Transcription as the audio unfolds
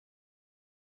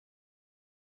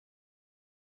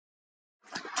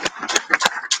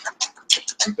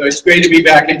It's great to be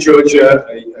back in Georgia.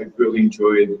 I really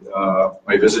enjoyed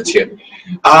my visit here.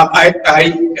 I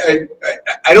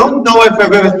don't know if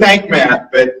I've ever thanked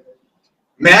Matt, but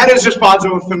Matt is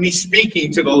responsible for me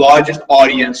speaking to the largest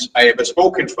audience I ever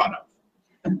spoke in front of,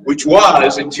 which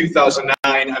was, in 2009,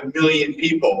 1 million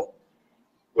people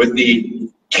with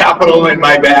the Capitol in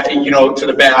my back, you know, to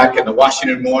the back, and the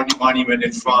Washington Monument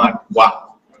in front.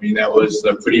 Wow. I mean, that was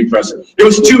pretty impressive. It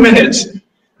was 2 minutes,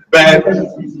 but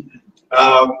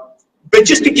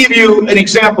just to give you an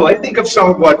example, I think of some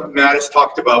of what Matt has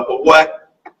talked about, but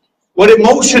what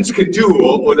emotions could do,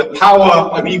 or the power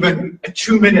of even a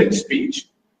 2-minute speech.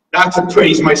 Not to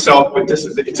praise myself, but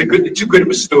it's too good of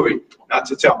a story not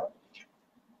to tell.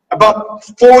 About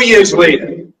 4 years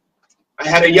later, I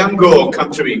had a young girl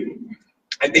come to me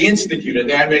at the Institute, at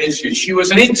the Ayn Rand Institute. She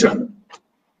was an intern.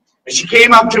 And she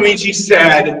came up to me and she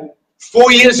said,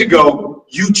 4 years ago,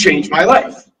 you changed my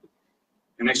life.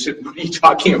 And I said, what are you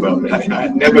talking about? I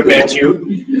never met you.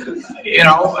 You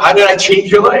know, how did I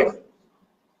change your life?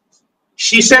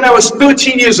 She said, I was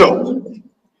 13 years old.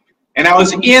 And I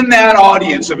was in that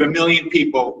audience of 1 million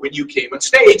people when you came on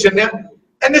stage.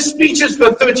 And the speeches for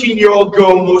a 13-year-old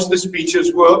girl, most of the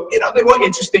speeches were, you know, they were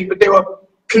interesting, but they were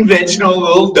conventional, a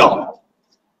little dumb.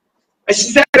 I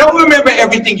said, I don't remember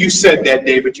everything you said that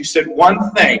day, but you said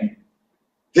one thing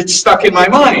that stuck in my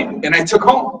mind, and I took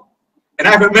home. And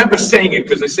I remember saying it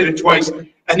because I said it twice,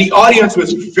 and the audience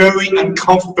was very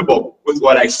uncomfortable with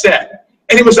what I said.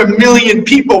 And it was 1 million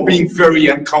people being very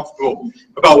uncomfortable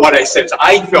about what I said. So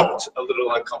I felt a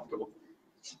little uncomfortable.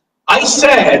 I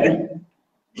said,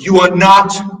 you are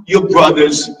not your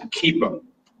brother's keeper.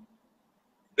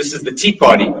 This is the Tea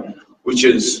Party, which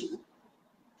is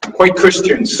quite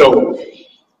Christian. So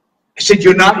I said,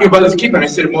 you're not your brother's keeper. And I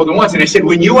said it more than once. And I said,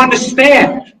 when you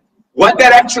understand what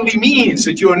that actually means,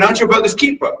 that you are not your brother's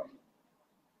keeper.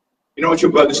 You know what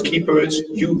your brother's keeper is?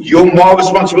 Your moral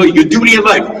responsibility, your duty in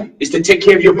life is to take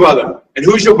care of your brother. And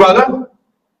who's your brother?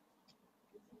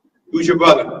 Who's your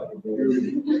brother?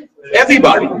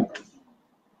 Everybody.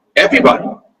 Everybody.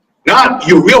 Not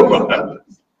your real brother.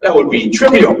 That would be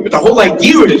trivial. But the whole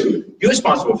idea is you're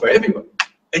responsible for everybody.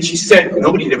 And she said,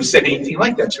 nobody had ever said anything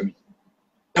like that to me.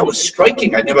 That was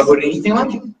striking. I'd never heard anything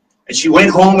like it. And she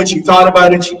went home and she thought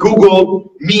about it. She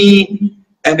Googled me.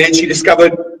 And then she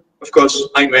discovered, of course,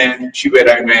 Ayn Rand. She read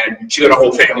Ayn Rand. She got a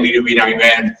whole family to read Ayn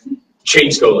Rand.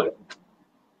 Changed her life.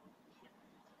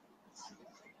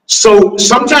 So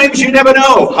sometimes you never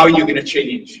know how you're going to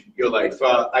change your life.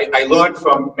 I learned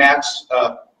from Matt's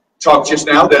talk just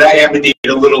now that I am indeed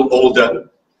a little older.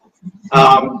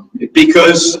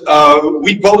 Because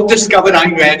we both discovered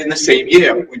Ayn Rand in the same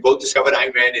year. We both discovered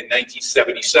Ayn Rand in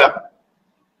 1977.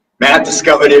 Matt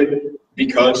discovered it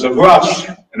because of Rush,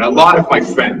 and a lot of my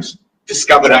friends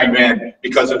discovered Ayn Rand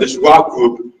because of this rock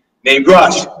group named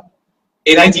Rush.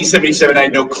 In 1977, I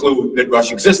had no clue that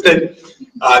Rush existed.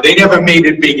 They never made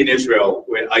it big in Israel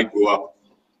where I grew up.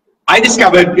 I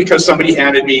discovered because somebody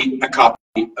handed me a copy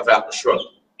of Atlas Shrugged.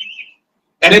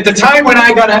 And at the time when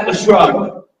I got Atlas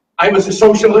Shrugged, I was a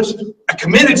socialist, a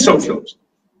committed socialist.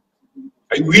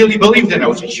 I really believed in it. I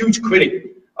was a huge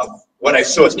critic of what I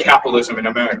saw as capitalism in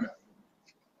America.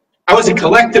 I was a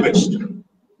collectivist.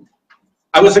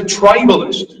 I was a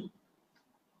tribalist.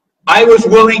 I was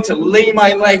willing to lay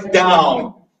my life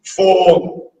down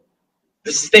for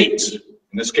the state,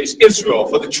 in this case Israel,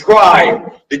 for the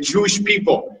tribe, the Jewish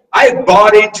people. I had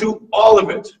bought into all of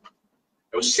it.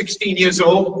 I was 16 years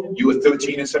old. You were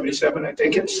 13 in 77, I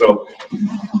take it. So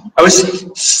I was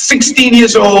 16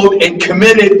 years old and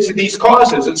committed to these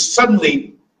causes, and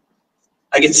suddenly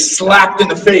I get slapped in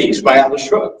the face by Atlas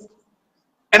Shrugged.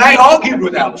 And I argued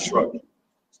with Atlas Shrugged.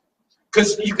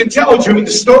 Because you can tell during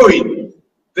the story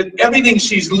that everything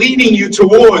she's leading you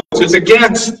towards is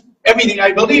against everything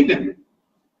I believed in.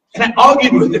 And I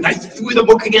argued with it. And I threw the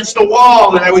book against the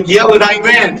wall, and I would yell at Ayn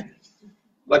Rand.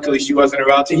 Luckily, she wasn't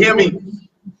around to hear me.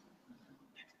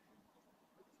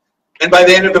 And by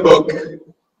the end of the book,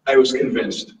 I was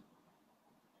convinced.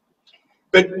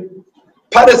 But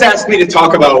Pat has asked me to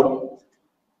talk about,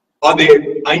 are there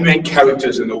Ayn Rand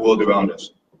characters in the world around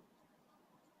us?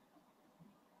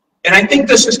 And I think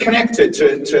this is connected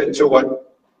to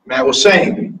what Matt was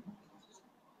saying.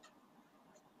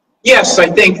 Yes, I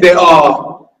think there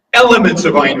are elements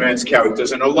of Ayn Rand's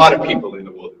characters in a lot of people in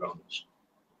the world around us.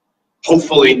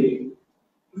 Hopefully,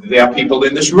 there are people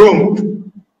in this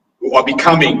room who are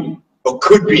becoming or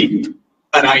could be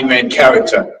an Ayn Rand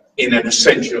character in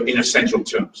essential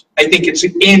terms. I think it's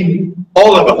in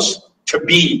all of us to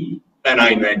be an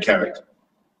Ayn Rand character.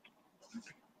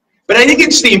 But I think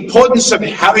it's the importance of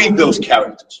having those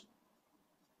characters.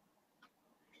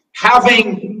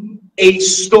 having a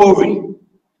story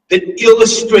that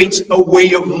illustrates a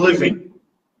way of living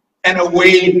and a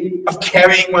way of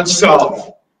carrying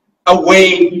oneself, a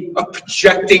way of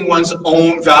projecting one's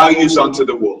own values onto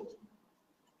the world,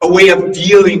 a way of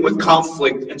dealing with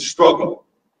conflict and struggle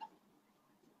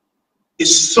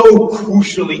is so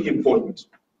crucially important.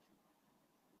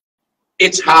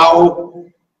 It's how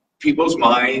people's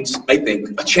minds, I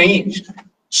think, are changed.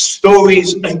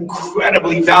 Stories are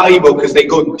incredibly valuable because they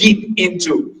go deep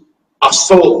into our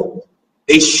soul.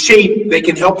 They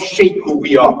can help shape who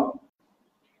we are.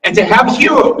 And to have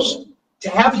heroes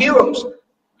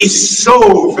is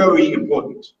so very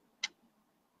important.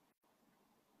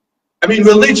 I mean,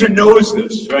 religion knows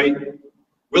this, right?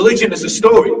 Religion is a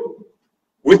story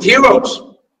with heroes.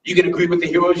 You can agree with the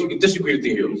heroes, you can disagree with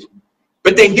the heroes,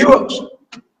 but they're heroes.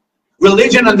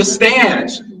 Religion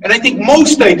understands, and I think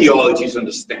most ideologies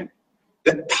understand,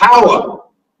 the power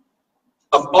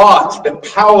of art, the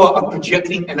power of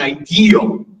projecting an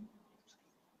ideal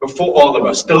before all of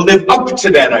us, to live up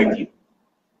to that ideal.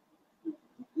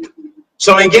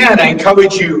 So again, I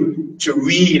encourage you to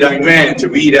read Ayn Rand, to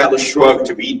read Atlas Shrugged,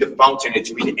 to read The Fountain, and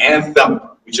to read Anthem,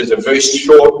 which is a very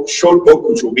short book,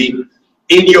 which will be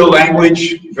in your language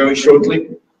very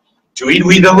shortly. To read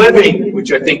We the Living,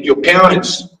 which I think your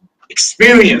parents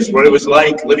experienced what it was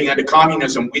like living under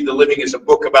communism. We the Living is a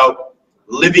book about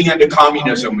living under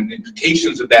communism and the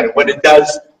implications of that and what it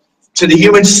does to the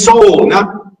human soul,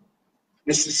 not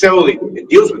necessarily, it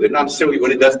deals with it, not necessarily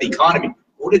what it does to the economy,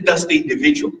 but what it does to the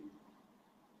individual.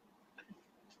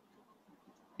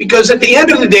 Because at the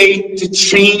end of the day, to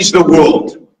change the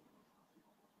world,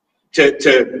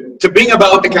 to bring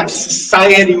about the kind of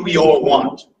society we all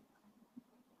want,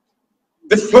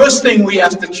 the first thing we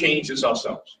have to change is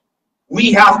ourselves.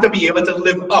 We have to be able to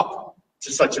live up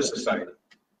to such a society.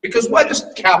 Because what does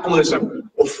capitalism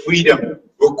or freedom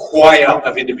require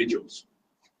of individuals?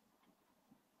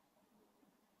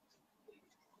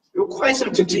 It requires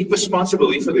them to take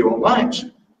responsibility for their own lives.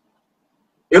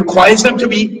 It requires them to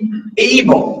be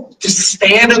able to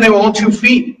stand on their own 2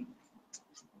 feet,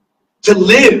 to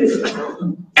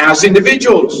live as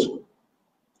individuals.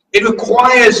 It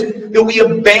requires that we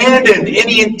abandon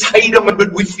any entitlement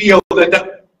that we feel that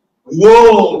the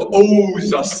world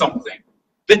owes us something,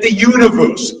 that the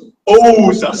universe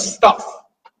owes us stuff.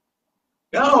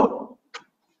 No.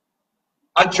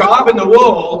 Our job in the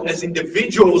world as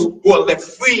individuals who are left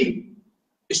free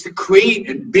is to create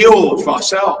and build for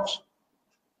ourselves,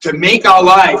 to make our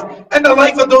life and the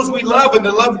life of those we love and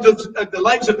the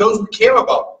lives of those we care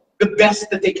about the best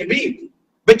that they can be.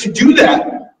 But to do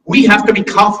that, we have to be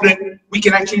confident we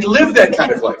can actually live that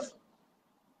kind of life.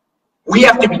 We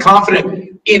have to be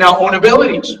confident in our own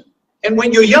abilities. And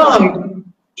when you're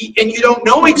young and you don't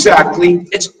know exactly,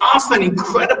 it's often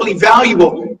incredibly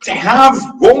valuable to have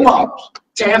role models,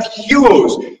 to have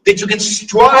heroes that you can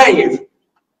strive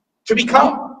to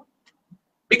become.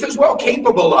 Because we're all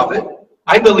capable of it.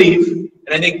 I believe,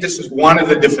 and I think this is one of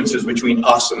the differences between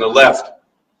us and the left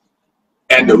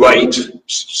and the right,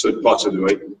 certain parts of the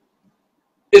right,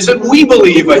 is that we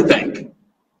believe, I think,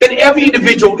 that every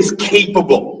individual is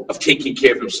capable of taking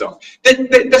care of himself. That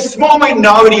the small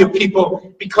minority of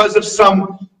people, because of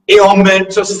some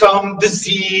ailment or some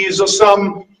disease or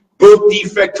some birth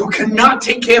defect, who cannot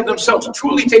take care of themselves,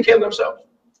 truly take care of themselves,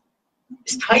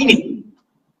 is tiny.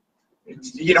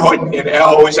 You know, and I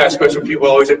always ask questions, people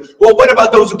always say, well, what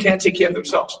about those who can't take care of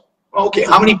themselves? Well, okay,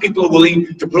 how many people are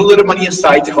willing to put a little money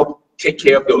aside to help take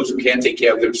care of those who can't take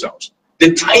care of themselves?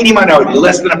 The tiny minority,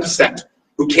 less than 1%,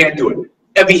 who can't do it.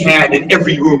 Every hand in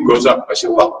every room goes up. I say,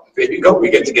 well, there you go. We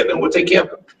get together and we'll take care of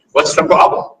them. What's the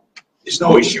problem? There's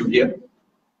no issue here.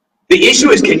 The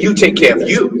issue is, can you take care of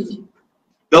you?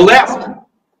 The left,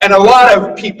 and a lot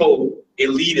of people,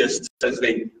 elitists, as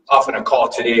they often are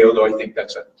called today, although I think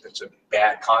that's a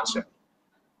bad concept,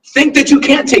 think that you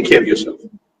can't take care of yourself.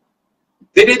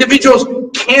 That individuals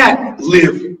can't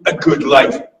live a good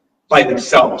life by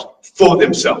themselves, for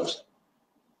themselves.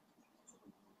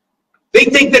 They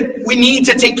think that we need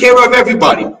to take care of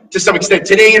everybody to some extent.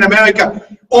 Today in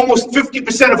America, almost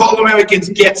 50% of all Americans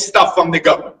get stuff from the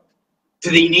government. Do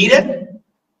they need it?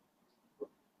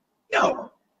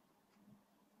 No.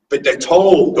 But they're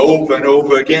told over and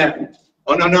over again,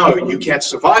 oh, no, you can't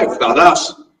survive without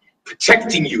us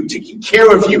protecting you, taking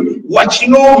care of you,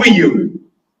 watching over you.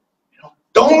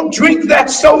 Don't drink that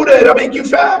soda, it'll make you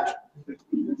fat.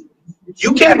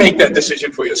 You can't make that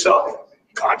decision for yourself.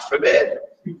 God forbid.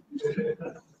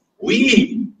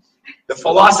 We, the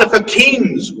philosopher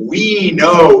kings, we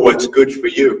know what's good for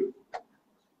you.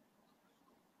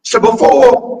 So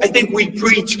before I think we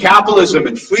preach capitalism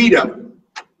and freedom,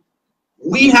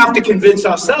 We have to convince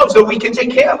ourselves that we can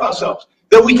take care of ourselves,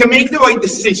 that we can make the right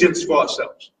decisions for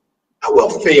ourselves. I will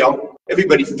fail.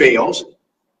 Everybody fails.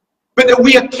 But that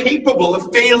we are capable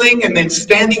of failing and then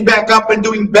standing back up and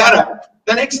doing better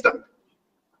the next time.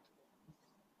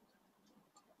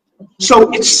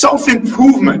 So it's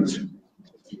self-improvement.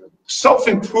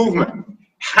 Self-improvement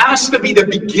has to be the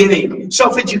beginning.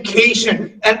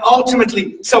 Self-education and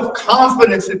ultimately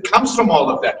self-confidence that comes from all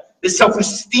of that. The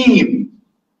self-esteem.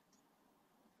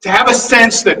 To have a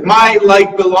sense that my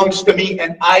life belongs to me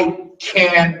and I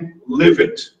can live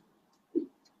it.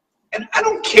 And I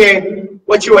don't care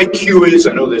what your IQ is.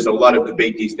 I know there's a lot of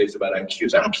debate these days about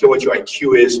IQs. I don't care what your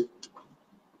IQ is.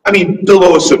 I mean,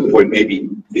 below a certain point, maybe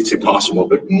it's impossible.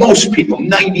 But most people,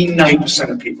 99%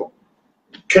 of people,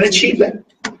 can achieve that.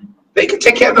 They can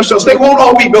take care of themselves. They won't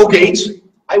all be Bill Gates.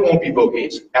 I won't be Bill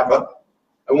Gates, ever.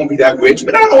 I won't be that rich,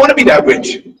 but I don't want to be that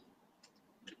rich.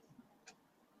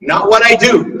 Not what I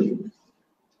do.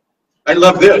 I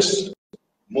love this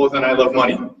more than I love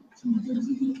money.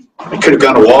 I could have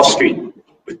gone to Wall Street,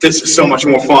 but this is so much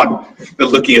more fun than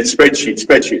looking at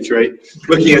spreadsheets, right?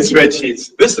 Looking at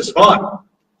spreadsheets, this is fun,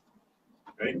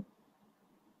 right?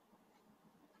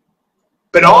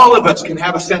 But all of us can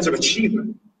have a sense of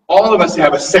achievement. All of us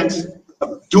have a sense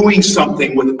of doing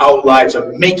something with our lives,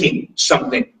 of making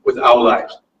something with our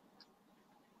lives.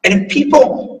 And if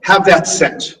people have that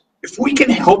sense, if we can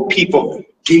help people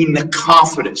gain the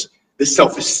confidence, the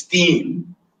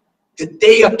self-esteem, that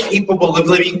they are capable of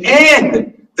living,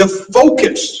 and the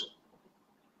focus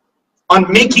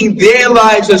on making their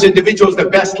lives as individuals the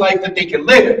best life that they can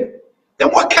live, then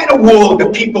what kind of world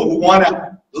do people who want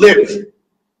to live,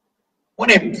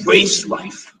 want to embrace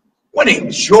life, want to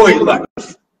enjoy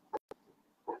life,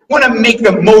 want to make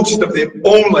the most of their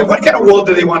own life, what kind of world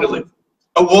do they want to live?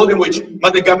 A world in which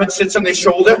Mother Government sits on their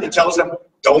shoulder and tells them,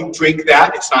 don't drink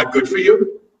that, it's not good for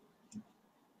you.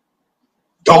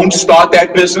 Don't start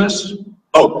that business.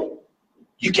 Oh,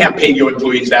 you can't pay your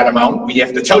employees that amount. We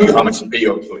have to tell you how much to pay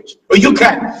your employees. Or you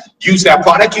can use that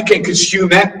product, you can consume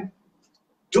that.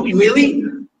 Do we really?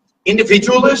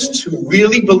 Individualists who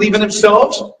really believe in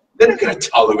themselves, they're not going to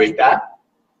tolerate that.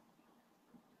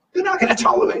 They're not going to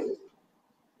tolerate it.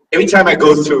 Every time I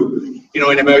go through, you know,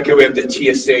 in America we have the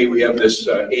TSA, we have this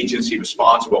agency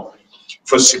responsible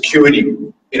for security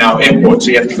in our airports.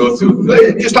 So you have to go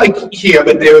through, just like here,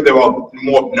 but they're all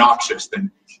more obnoxious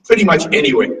than pretty much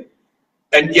anywhere.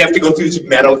 And you have to go through these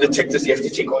metal detectors. You have to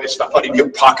take all your stuff out of your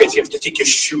pockets. You have to take your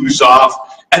shoes off.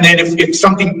 And then if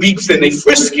something beeps, then they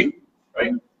frisk you,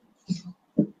 right?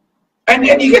 And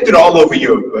you get it all over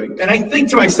Europe, right? And I think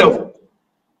to myself,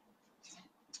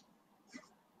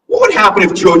 what would happen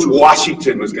if George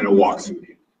Washington was going to walk through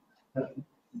here?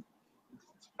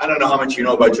 I don't know how much you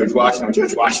know about George Washington.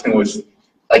 George Washington was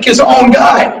like his own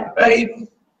guy, right?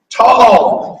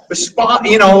 Tall,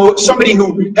 you know, somebody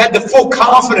who had the full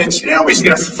confidence. You know he's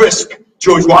going to frisk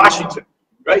George Washington,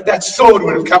 right? That sword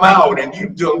would have come out and you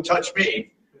don't touch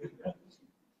me.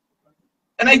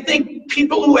 And I think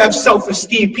people who have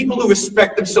self-esteem, people who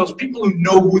respect themselves, people who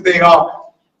know who they are,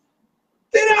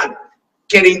 they're not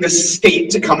getting the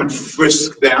state to come and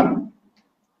frisk them.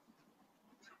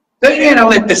 They're going to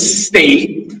let the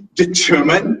state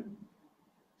determine,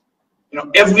 you know,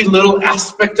 every little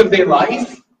aspect of their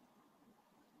life.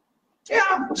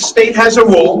 Yeah, the state has a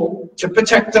role to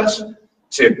protect us,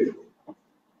 to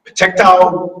protect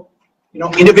our, you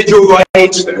know, individual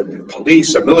rights, the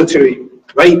police, the military,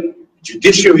 right?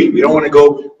 Judiciary. We don't want to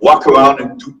go walk around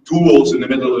and do duels in the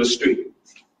middle of the street.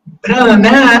 But other than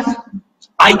that,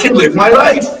 I can live my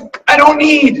life. I don't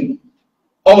need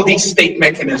all these state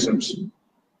mechanisms.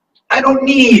 I don't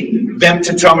need them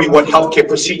to tell me what healthcare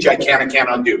procedure I can and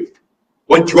cannot do,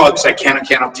 what drugs I can and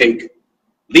cannot take,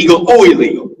 legal or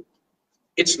illegal.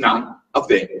 It's none of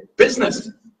their business.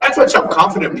 That's what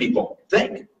self-confident people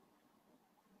think.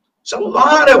 So a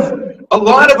lot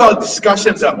of our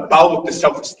discussions are about the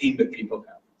self-esteem that people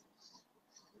have.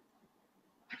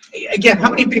 Again, how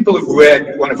many people have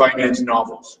read one of Ayn Rand's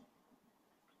novels?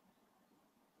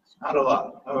 Not a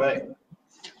lot. All right.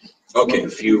 Okay, a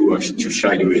few are too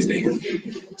shy to raise their hand.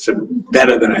 So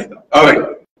better than I thought. All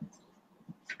right.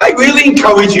 I really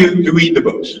encourage you to read the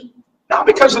books. Not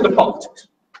because of the politics.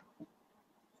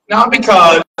 Not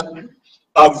because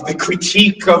of the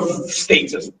critique of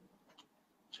statism.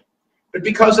 But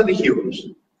because of the heroes.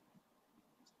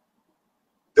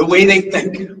 The way they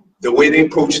think. The way they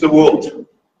approach the world.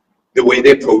 The way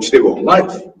they approach their own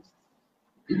life.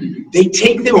 They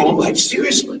take their own life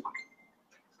seriously.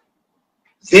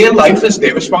 Their life is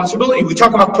their responsibility. We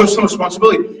talk about personal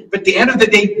responsibility, but at the end of the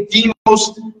day, the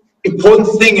most important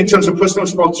thing in terms of personal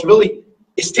responsibility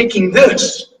is taking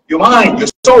this, your mind, your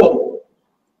soul,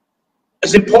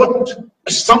 as important,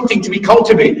 as something to be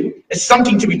cultivated, as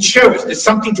something to be cherished, as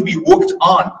something to be worked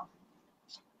on.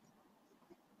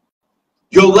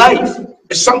 Your life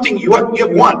is something you have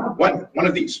one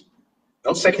of these.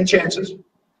 No second chances.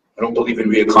 I don't believe in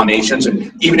reincarnations,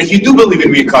 and even if you do believe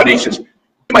in reincarnations, you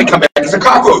might come back as a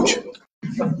cockroach.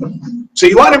 So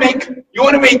you want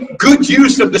to make good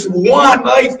use of this one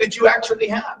life that you actually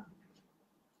have.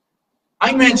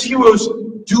 Ayn Rand's heroes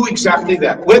do exactly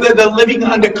that. Whether they're living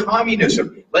under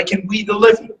communism, like in We the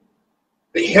Living,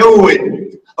 the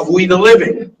heroine of We the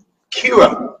Living,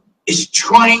 Kira, is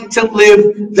trying to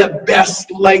live the best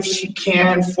life she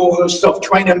can for herself,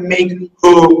 trying to make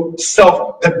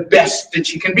herself the best that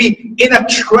she can be in a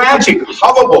tragic,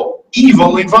 horrible,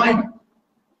 evil environment.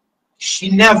 She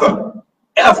never,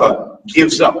 ever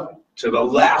gives up to the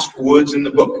last words in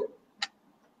the book.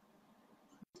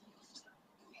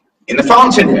 In The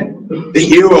Fountainhead, the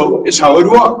hero is Howard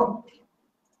Roark,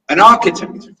 an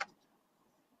architect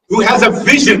who has a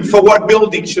vision for what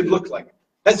buildings should look like,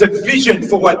 has a vision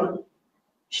for what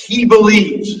he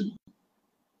believes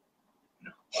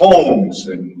homes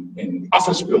and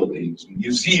office buildings, and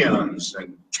museums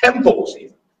and temples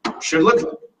even should look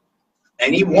like.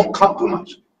 And he won't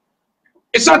compromise.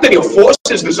 It's not that he'll force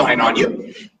his design on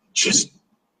you, just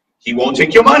he won't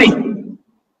take your money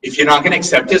if you're not going to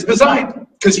accept his design,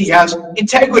 because he has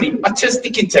integrity,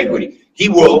 artistic integrity. He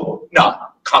will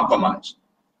not compromise.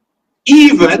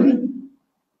 Even,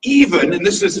 and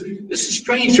this is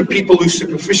strange for people who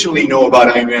superficially know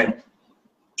about Ayn Rand,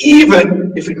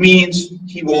 even if it means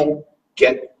he won't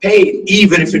get paid,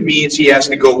 even if it means he has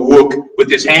to go work with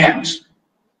his hands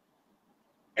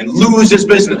and lose his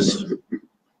business,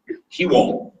 he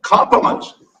won't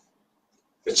compromise.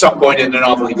 At some point in the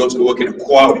novel, he goes to work in a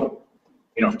quarry,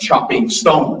 chopping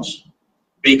stones,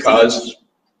 because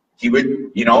he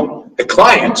would, the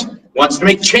client wants to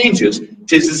make changes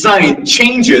to his design,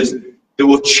 changes that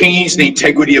will change the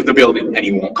integrity of the building, and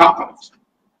he won't compromise.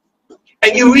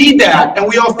 And you read that, and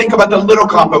we all think about the little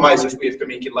compromises we have to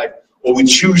make in life, or we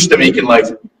choose to make in life.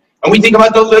 And we think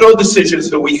about the little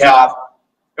decisions that we have,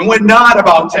 and we're not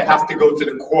about to have to go to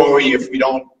the quarry if we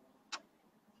don't.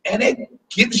 And it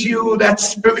gives you that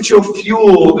spiritual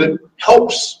fuel that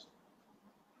helps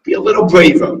be a little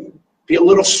braver, be a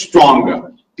little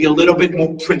stronger, be a little bit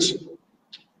more principled.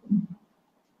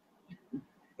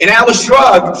 In Atlas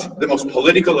Shrugged, the most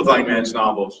political of Ayn Rand's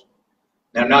novels,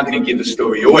 and I'm not going to give the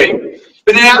story away,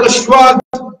 but in Atlas Shrugged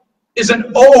is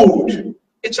an ode.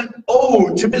 It's an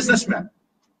ode to businessmen.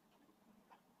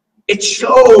 It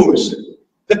shows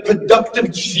the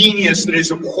productive genius that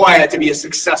is required to be a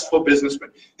successful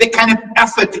businessman, the kind of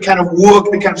effort, the kind of work,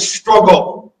 the kind of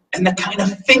struggle, and the kind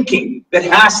of thinking that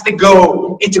has to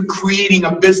go into creating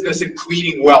a business and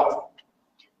creating wealth.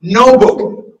 No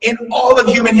book in all of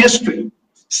human history,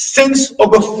 since or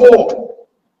before,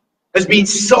 has been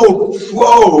so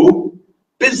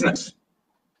pro-business,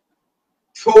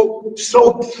 so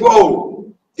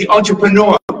pro the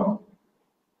entrepreneur,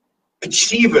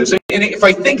 achievers. And if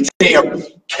I think today of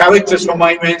characters from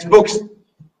Ayn Rand's books,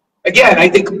 again, I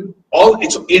think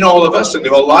it's in all of us, and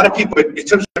there are a lot of people, but in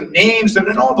terms of names that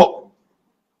are novel.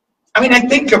 I mean, I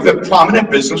think of the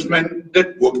prominent businessmen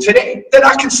that work today. They're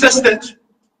not consistent.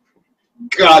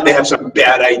 God, they have some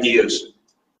bad ideas.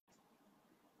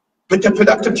 But they're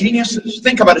productive geniuses.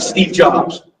 Think about it, Steve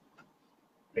Jobs.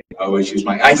 I always use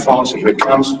my iPhone, so here it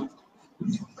comes.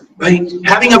 Right?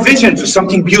 Having a vision for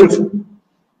something beautiful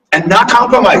and not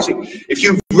compromising. If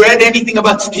you've read anything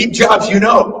about Steve Jobs,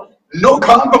 no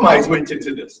compromise went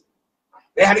into this.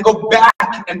 They had to go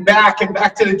back and back and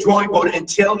back to the drawing board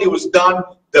until it was done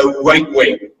the right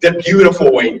way, the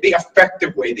beautiful way, the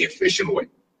effective way, the efficient way.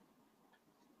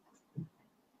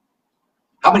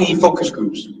 How many focus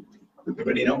groups?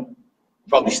 Everybody know?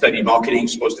 Probably studied marketing,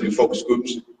 supposed to do focus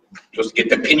groups, supposed to get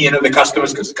the opinion of the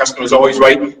customers because the customer's always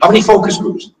right. How many focus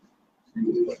groups?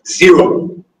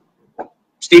 0.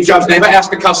 Steve Jobs never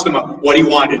asked the customer what he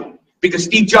wanted, because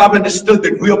Steve Jobs understood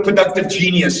that real productive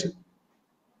genius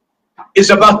is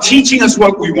about teaching us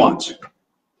what we want,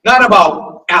 not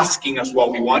about asking us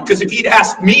what we want. Because if he'd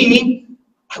asked me,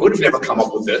 I would have never come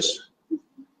up with this.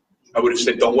 I would have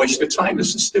said, don't waste your time,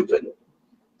 this is stupid.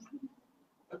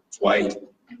 That's why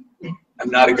I'm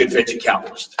not a good venture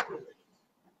capitalist.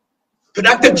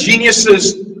 Productive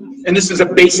geniuses, and this is a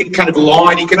basic kind of law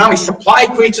in economics, supply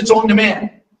creates its own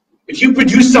demand. If you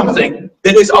produce something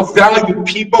that is of value,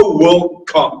 people will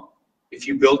come. If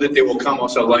you build it, they will come.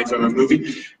 Also a line from a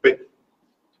movie. But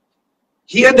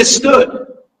he understood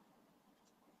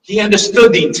He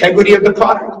understood the integrity of the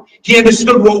product. He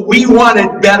understood what we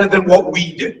wanted better than what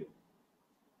we did.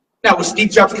 Now, was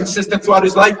Steve Jobs consistent throughout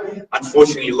his life?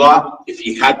 Unfortunately not. If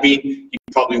he had been, he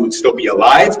probably would still be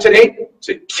alive today.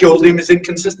 So it killed him, his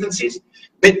inconsistencies.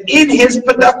 But in his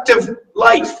productive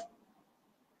life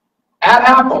at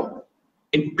Apple,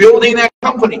 in building that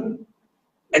company,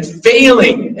 and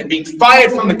failing, and being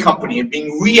fired from the company, and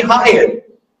being rehired,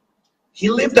 he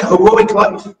lived a heroic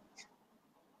life.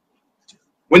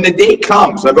 When the day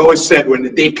comes, I've always said, when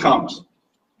the day comes,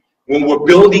 when we're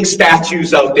building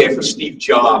statues out there for Steve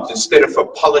Jobs instead of for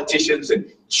politicians and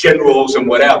generals and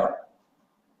whatever,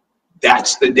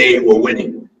 that's the day we're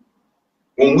winning.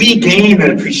 When we gain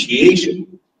an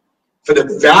appreciation for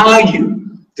the value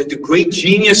that the great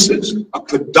geniuses of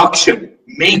production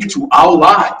make to our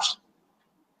lives,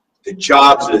 the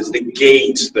Jobses, the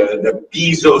Gates, the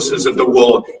Bezoses of the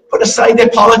world, put aside their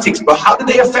politics, but how did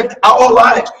they affect our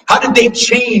lives? How did they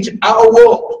change our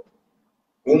world?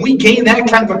 When we gain that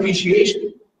kind of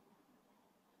appreciation,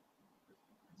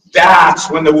 that's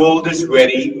when the world is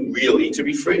ready really to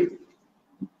be free.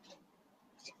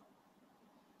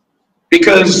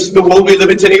 Because the world we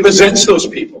live in today resents those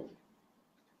people.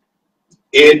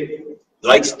 It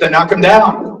likes to knock them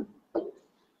down.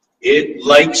 It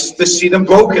likes to see them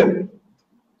broken.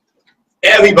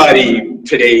 Everybody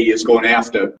today is going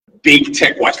after big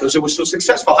tech. Why? Because it was so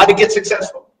successful. How did it get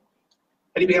successful?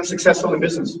 How do you become successful in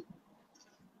business?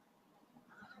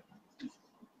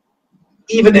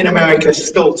 Even in America,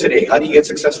 still today, how do you get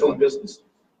successful in business?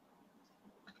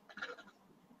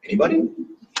 Anybody?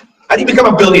 How do you become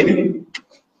a billionaire?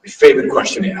 My favorite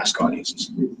question to ask audiences,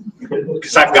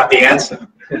 because I've got the answer.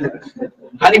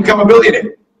 How do you become a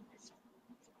billionaire?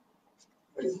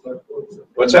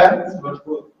 What's that?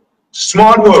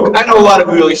 Smart work. I know a lot of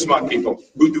really smart people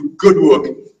who do good work.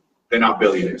 They're not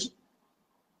billionaires.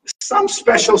 Some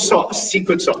special sauce,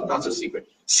 secret sauce, not a secret.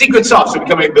 Secret sauce for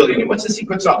becoming a billionaire. What's the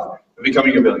secret sauce for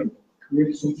becoming a billionaire?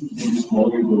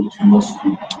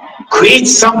 Create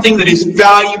something that is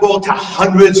valuable to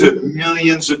hundreds of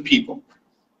millions of people.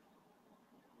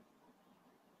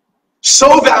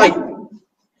 So valuable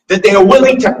that they are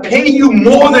willing to pay you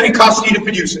more than it costs you to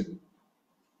produce it.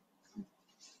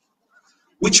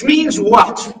 Which means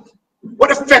what?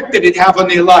 What effect did it have on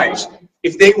their lives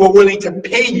if they were willing to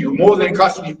pay you more than it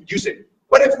cost you to produce it?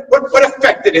 What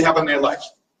effect did it have on their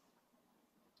lives?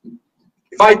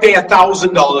 If I pay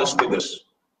 $1,000 for this,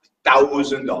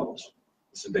 $1,000.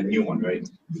 This is the new one, right?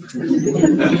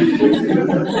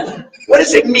 What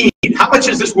does it mean? How much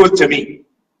is this worth to me?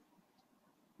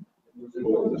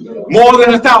 More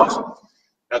than 1,000.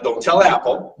 Now don't tell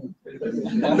Apple,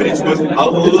 but it's worth a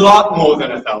lot more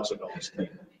than $1,000.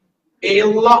 A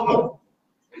lot more.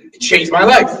 It changed my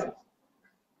life.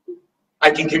 I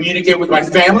can communicate with my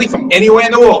family from anywhere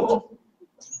in the world.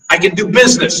 I can do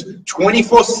business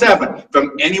 24/7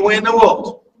 from anywhere in the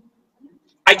world.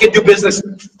 I can do business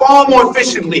far more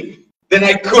efficiently than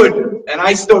I could, and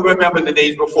I still remember the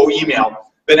days before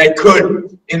email, than I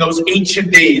could in those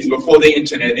ancient days before the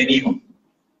internet and email.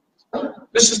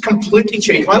 This has completely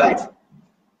changed my life.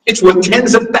 It's worth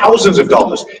tens of thousands of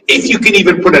dollars, if you can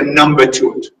even put a number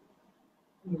to it.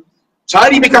 So how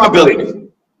do you become a billionaire?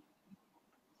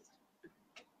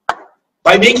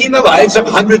 By making the lives of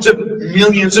hundreds of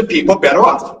millions of people better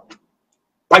off.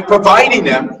 By providing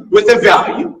them with a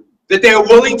value that they're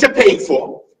willing to pay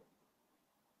for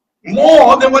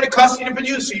more than what it costs you to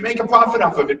produce. So you make a profit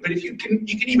off of it. But if you can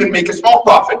even make a small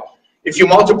profit. If you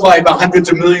multiply by hundreds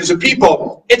of millions of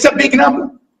people, it's a big number.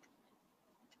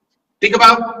 Think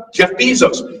about Jeff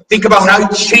Bezos. Think about how he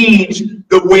changed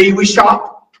the way we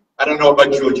shop. I don't know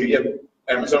about Georgia. You have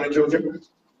Amazon in Georgia?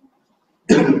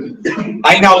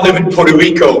 I now live in Puerto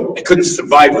Rico. I couldn't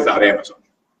survive without Amazon.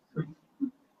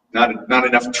 Not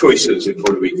enough choices in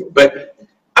Puerto Rico. But,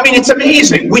 I mean, it's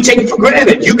amazing. We take it for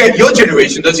granted. Your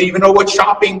generation doesn't even know what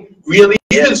shopping really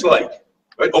is like,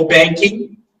 right? Or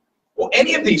banking. Or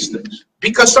any of these things,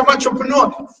 because some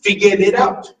entrepreneur figured it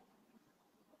out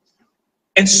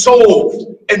and solved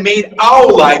and made our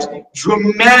lives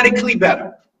dramatically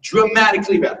better,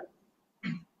 dramatically better.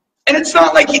 And it's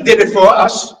not like he did it for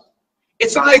us.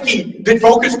 It's not like he did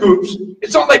focus groups.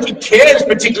 It's not like he cares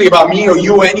particularly about me or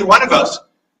you or any one of us.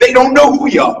 They don't know who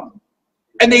we are.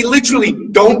 And they literally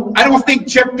don't. I don't think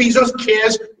Jeff Bezos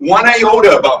cares one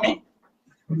iota about me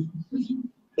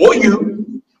or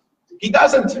you. He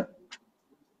doesn't.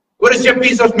 What does Jeff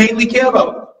Bezos mainly care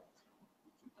about?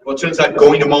 Well, it turns out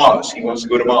going to Mars. He wants to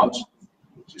go to Mars.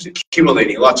 He's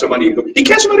accumulating lots of money. He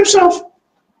cares about himself.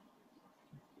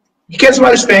 He cares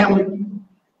about his family.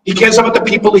 He cares about the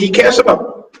people that he cares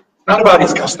about. Not about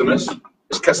his customers.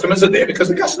 His customers are there because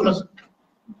they're customers.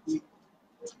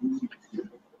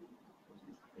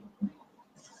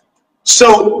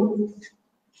 So,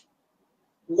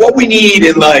 what we need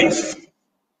in life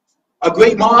are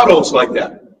great models like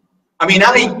that. I mean,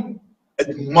 I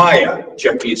admire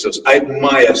Jeff Bezos. I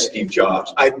admire Steve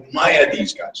Jobs. I admire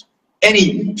these guys.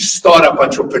 Any startup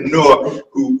entrepreneur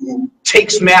who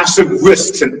takes massive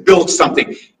risks and builds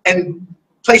something and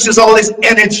places all his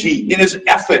energy and his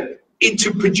effort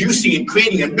into producing and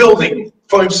creating and building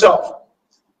for himself.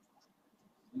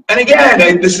 And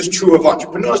again, this is true of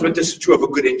entrepreneurs, but this is true of a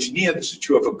good engineer, this is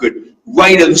true of a good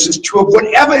writer, this is true of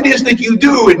whatever it is that you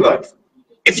do in life.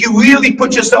 If you really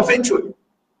put yourself into it,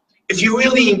 if you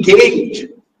really engage,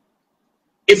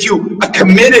 if you are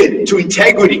committed to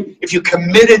integrity, if you're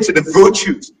committed to the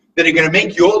virtues that are going to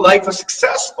make your life a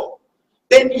successful,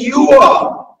 then you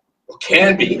are, or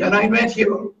can be, an Ayn Rand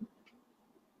hero.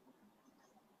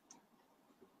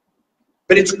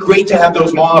 But it's great to have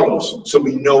those models so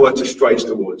we know what to strive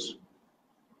towards.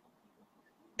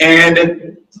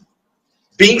 And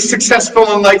being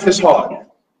successful in life is hard.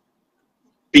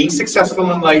 Being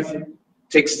successful in life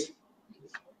takes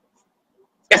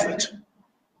effort.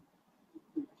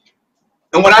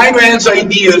 And what Ayn Rand's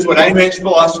ideas, what Ayn Rand's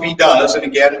philosophy does, and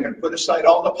again, I'm going to put aside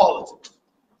all the politics,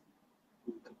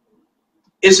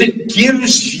 is it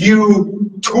gives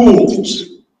you tools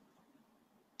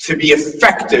to be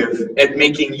effective at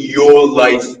making your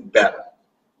life better,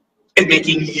 at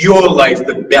making your life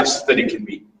the best that it can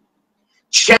be.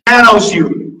 Channels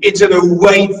you into the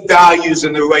right values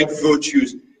and the right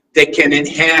virtues that can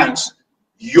enhance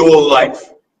your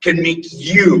life, can make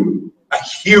you a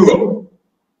hero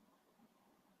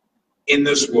in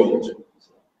this world,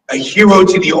 a hero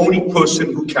to the only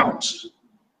person who counts,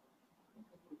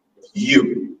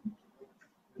 you.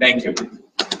 Thank you.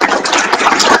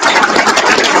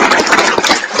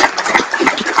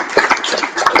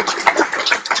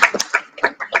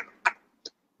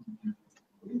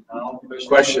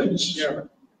 Questions? Yeah.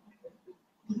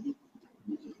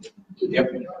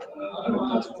 Yep. I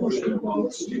don't have a question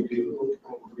about Steve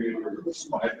creator of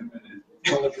Spider-Man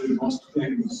and one of the most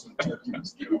famous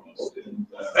heroes in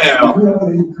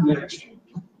the connection.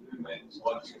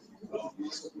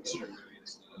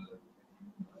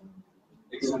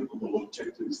 Example of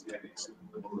objectives that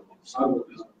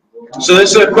So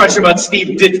this is a question about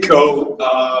Steve Ditko,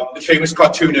 the famous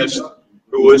cartoonist,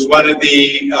 who was one of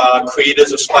the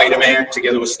creators of Spider-Man,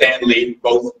 together with Stan Lee.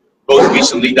 Both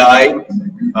recently died.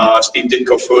 Steve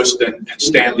Ditko first and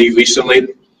Stan Lee recently.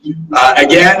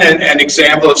 Again, an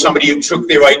example of somebody who took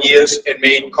their ideas and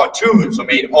made cartoons or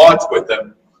made art with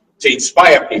them to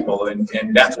inspire people, and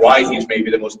that's why he's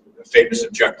maybe the most famous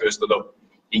objectivist, although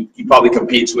he probably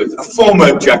competes with a former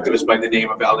objectivist by the name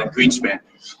of Alan Greenspan,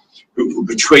 who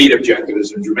betrayed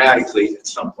objectivism dramatically at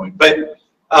some point. But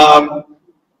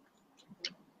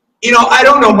you know, I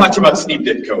don't know much about Steve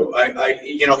Ditko.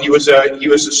 You know, he was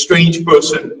a strange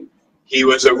person. He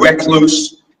was a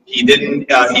recluse. He didn't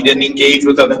engage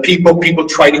with other people. People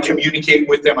tried to communicate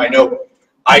with him. I know.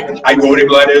 I wrote him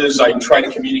letters. I tried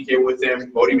to communicate with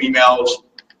him. Wrote him emails.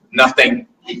 Nothing.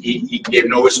 He gave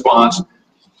no response.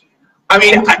 I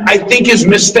mean, I think his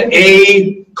Mr.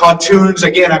 A cartoons.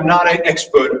 Again, I'm not an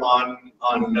expert but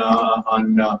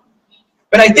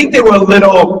I think they were a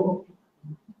little.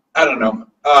 I don't know.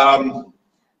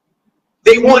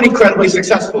 They weren't incredibly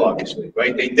successful, obviously,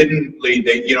 right? They didn't,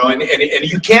 you know, and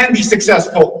you can be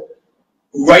successful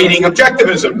writing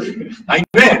objectivism. Ayn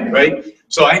Rand, right?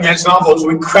 So Ayn Rand's novels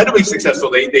were incredibly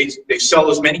successful. They sell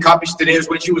as many copies today as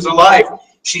when she was alive.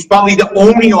 She's probably the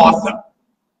only author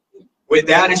where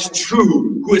that is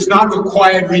true, who is not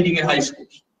required reading in high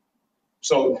schools.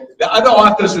 So the other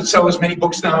authors that sell as many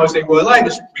books now as they were alive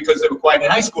is because they're required in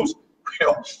high schools. You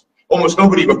know, almost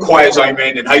nobody requires Ayn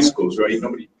Rand in high schools, right?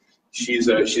 Nobody. She's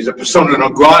a persona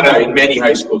non grata in many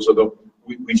high schools, although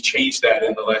we've changed that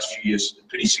in the last few years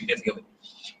pretty significantly.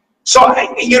 So,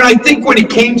 you know, I think when it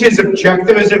came to his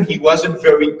objectivism, he wasn't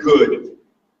very good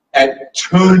at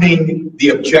turning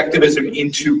the objectivism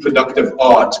into productive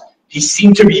art. He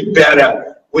seemed to be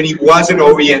better when he wasn't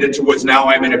oriented towards now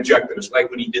I'm an objectivist, like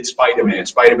when he did Spider-Man.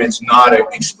 Spider-Man's not an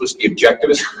explicitly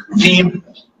objectivist theme.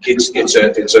 It's just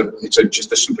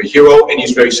a superhero, and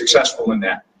he's very successful in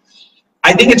that.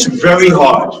 I think it's very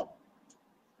hard.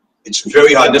 It's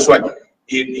very hard. That's why,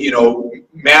 you know,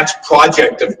 Matt's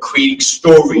project of creating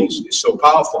stories is so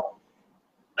powerful.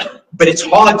 But it's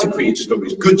hard to create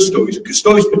stories, good stories,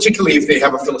 particularly if they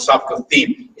have a philosophical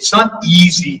theme. It's not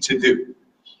easy to do,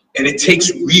 and it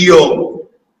takes real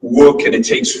work, and it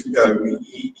takes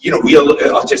you know, real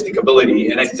artistic ability.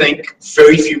 And I think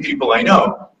very few people I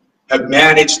know have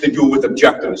managed to do with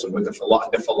objectivism, with the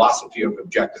philosophy of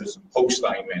objectivism, post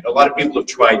Ayn Rand. A lot of people have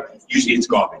tried. Usually it's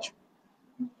garbage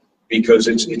because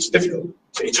it's difficult.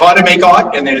 It's hard to make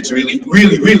art, and then it's really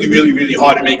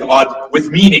hard to make art with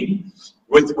meaning,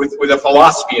 with a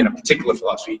philosophy and a particular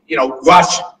philosophy. You know,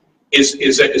 Rush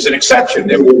is an exception.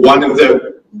 They were one of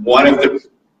the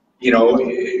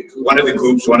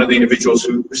groups, one of the individuals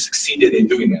who succeeded in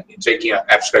doing that, in taking an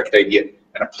abstract idea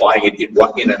and applying it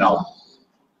in and out.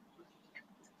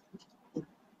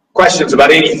 Questions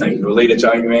about anything related to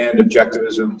Ayn Rand,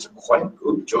 objectivism? It's quite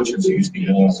good. George has used me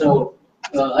more. So,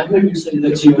 I heard you say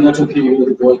that you're not okay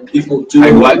with what people do.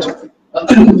 I what?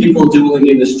 People doing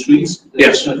in the streets.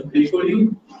 Yes. Not pay for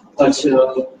you. But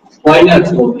why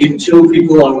not? Well, if two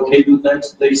people are okay with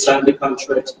that, they sign the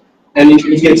contract, and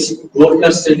it gets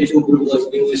broadcasted. It will be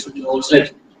like English with all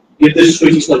said. If the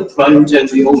street is like private and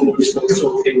the owner is not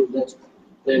so okay with that,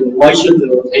 then why should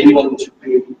anyone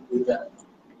agree with that?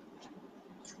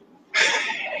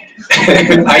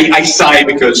 I sigh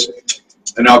because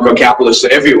anarcho-capitalists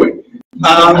are everywhere.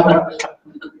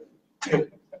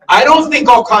 I don't think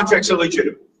all contracts are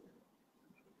legitimate.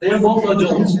 They are both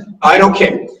adults. I don't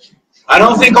care. I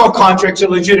don't think all contracts are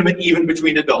legitimate even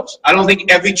between adults. I don't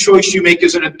think every choice you make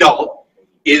as an adult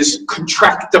is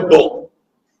contractable.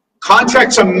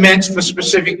 Contracts are meant for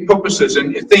specific purposes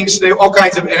and things, there are all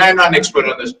kinds of, and I'm not an expert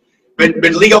on this, but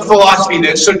legal philosophy,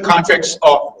 there's certain contracts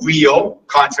are real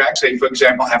contracts. They, for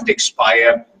example, have to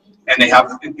expire, and they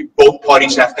have, both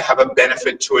parties have to have a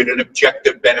benefit to it, an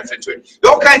objective benefit to it.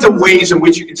 There are all kinds of ways in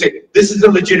which you can say, this is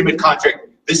a legitimate contract,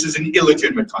 this is an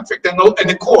illegitimate contract. And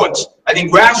the courts, I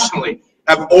think rationally,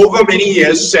 have over many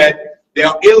years said they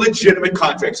are illegitimate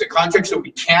contracts. They're contracts that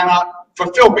we cannot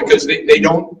fulfill because they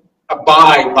don't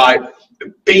abide by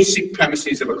the basic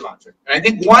premises of a contract. And I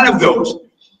think one of those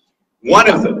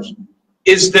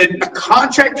is that a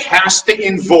contract has to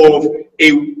involve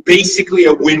basically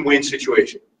a win-win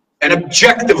situation, an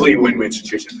objectively win-win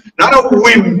situation, not a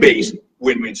whim-based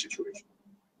win-win situation.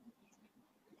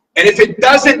 And if it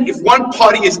doesn't, if one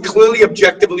party is clearly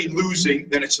objectively losing,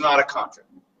 then it's not a contract.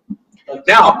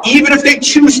 Now, even if they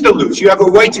choose to lose, you have a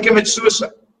right to commit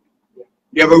suicide.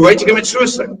 You have a right to commit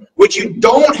suicide. What you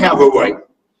don't have a right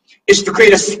is to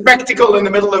create a spectacle in the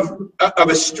middle of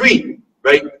a street,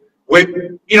 right? Where,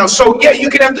 you know, so yeah, you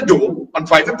can have the duel on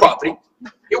private property.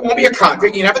 It won't be a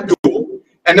contract. You can have a duel,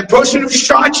 and the person who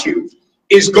shot you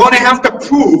is going to have to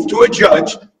prove to a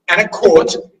judge and a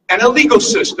court and a legal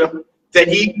system that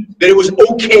it was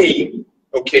okay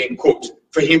in quotes,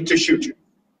 for him to shoot you.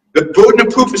 The burden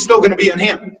of proof is still going to be on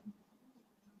him.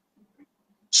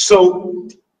 So,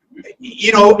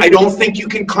 you know, I don't think you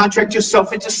can contract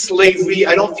yourself into slavery.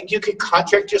 I don't think you can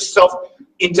contract yourself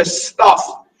into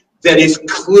stuff that is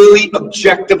clearly,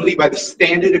 objectively, by the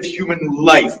standard of human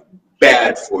life,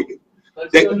 bad for you.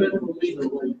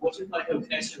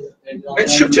 And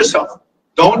shoot yourself.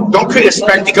 Don't create a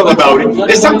spectacle about it.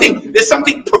 There's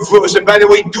something perverse. And by the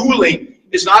way, dueling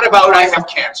is not about I have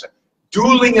cancer.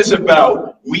 Dueling is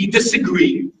about we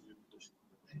disagree.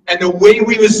 And the way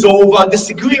we resolve our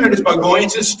disagreement is by going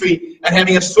into the street and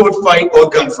having a sword fight or a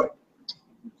gunfight.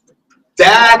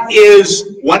 That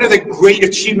is one of the great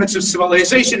achievements of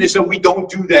civilization, is that we don't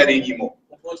do that anymore.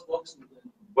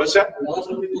 What's that? A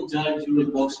lot of people die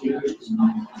during boxing matches.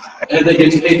 And they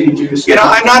get paid to do so. You know,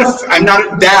 I'm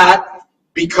not that,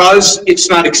 because it's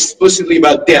not explicitly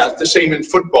about death. The same in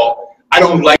football. I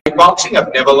don't like boxing.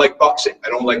 I've never liked boxing. I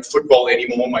don't like football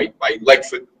anymore. My like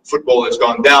for football has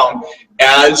gone down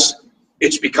as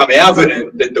it's become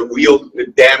evident that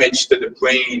the damage to the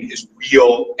brain is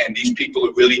real, and these people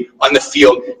are really on the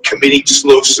field committing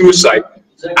slow suicide.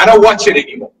 I don't watch it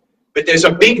anymore. But there's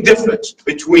a big difference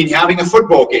between having a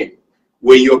football game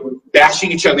where you're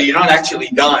bashing each other, you're not actually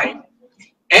dying,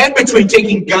 and between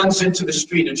taking guns into the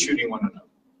street and shooting one another.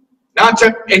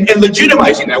 And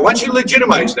legitimizing that. Once you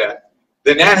legitimize that,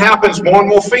 then that happens more and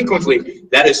more frequently.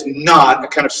 That is not a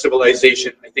kind of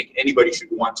civilization I think anybody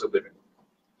should want to live in.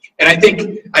 And I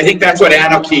think that's what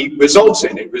anarchy results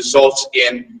in. It results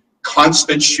in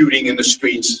constant shooting in the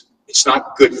streets. It's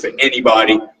not good for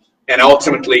anybody. And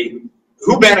ultimately,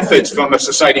 who benefits from a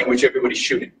society in which everybody's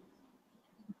shooting?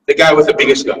 The guy with the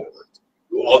biggest gun,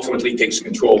 who ultimately takes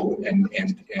control and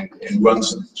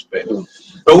runs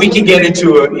things. But we can get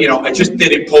into you know, I just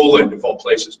did in Poland, of all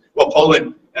places. Well,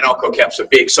 Poland and anarcho-caps are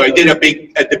big. So I did a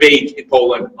debate in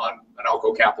Poland on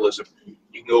anarcho-capitalism.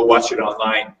 You can go watch it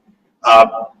online.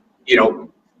 You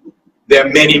know, there are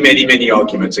many, many, many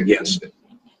arguments against it.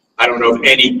 I don't know of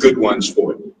any good ones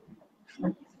for it.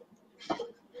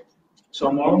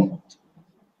 So, Mauro?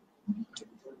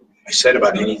 I said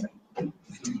about anything.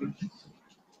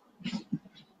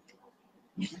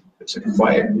 it's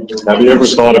quiet. Have you ever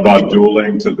thought about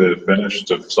dueling to the finish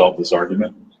to solve this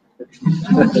argument?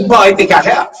 Well, I think I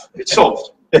have. It's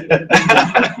solved.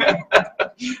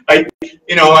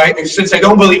 Since I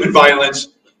don't believe in violence,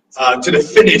 to the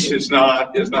finish is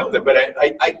not the. But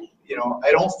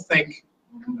I don't think.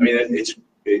 I mean,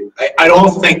 I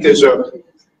don't think there's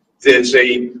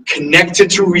a connected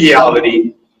to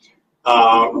reality,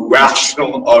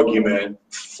 rational argument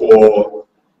for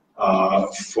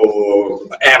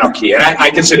anarchy, and I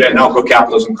consider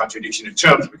anarcho-capitalism contradiction in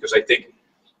terms, because I think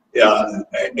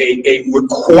a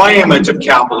requirement of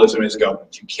capitalism is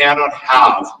government. You cannot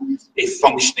have a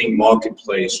functioning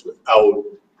marketplace without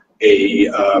a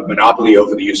monopoly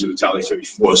over the use of retaliatory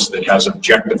force that has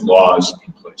objective laws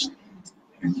in place.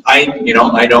 I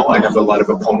know I have a lot of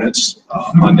opponents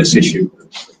on this issue.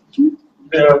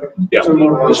 Yeah. Two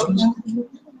more questions.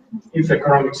 If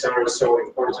economics are so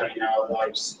important in our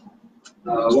lives,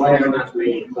 why are not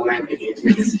we implementing it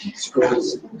in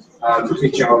schools to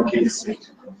teach our kids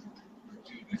it?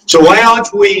 So why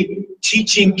aren't we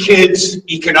teaching kids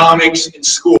economics in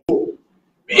school,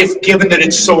 if given that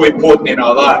it's so important in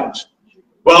our lives?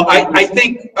 Well, I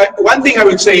think one thing I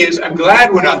would say is I'm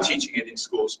glad we're not teaching it in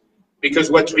schools,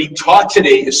 because what's being taught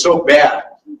today is so bad,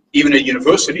 even at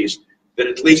universities, that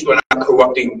at least we're not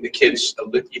corrupting the kids a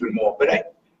little even more.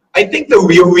 But I think the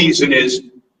real reason is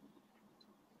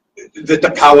that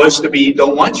the powers to be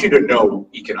don't want you to know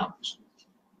economics.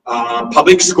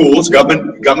 Public schools,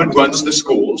 government runs the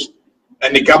schools,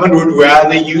 and the government would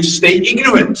rather you stay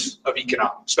ignorant of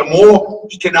economics. The more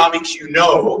economics you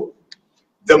know,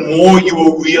 the more you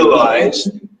will realize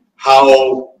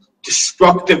how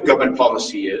destructive government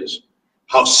policy is,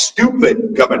 how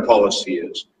stupid government policy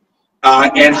is,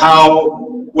 and how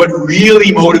what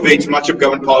really motivates much of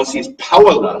government policy is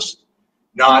power lust,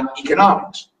 not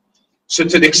economics. So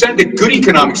to the extent that good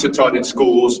economics are taught in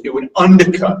schools, it would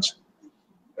undercut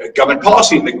government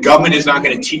policy. The government is not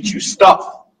going to teach you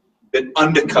stuff that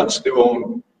undercuts their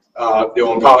own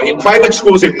power. In private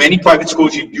schools, in many private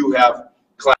schools, you do have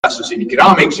classes in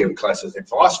economics, you have classes in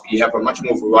philosophy, you have a much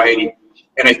more variety.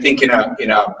 And I think in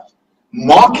a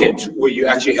market where you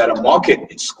actually had a market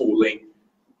in schooling,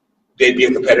 there'd be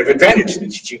a competitive advantage to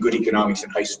teaching good economics in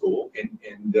high school,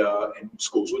 and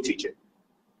schools will teach it.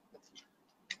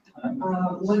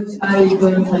 What I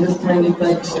don't understand is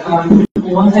that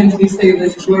one time we say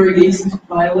that you're against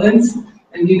violence,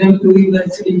 and you don't believe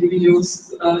that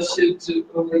individuals should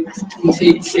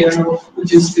take care of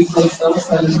justice themselves,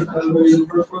 and I'm very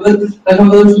important for that. But on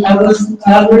the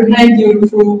other hand, you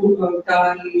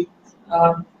can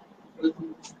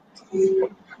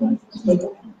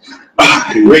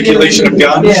Regulation of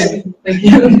guns? Yeah, thank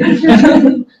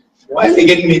you. Why are they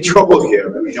getting me in trouble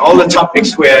here? I mean, all the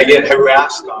topics where I get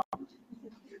harassed on.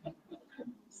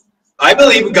 I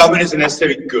believe government is a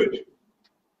necessary good.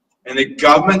 And the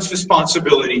government's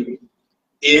responsibility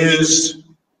is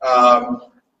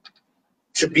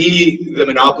to be the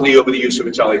monopoly over the use of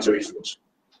retaliatory force.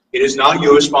 It is not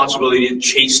your responsibility to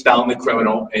chase down the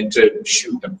criminal and to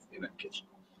shoot them in that case.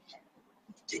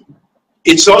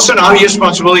 It's also not your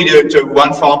responsibility to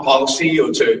run foreign policy,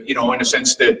 or to, in a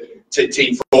sense, to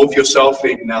involve yourself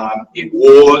in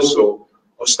wars or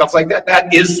stuff like that.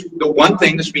 That is the one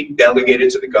thing that's being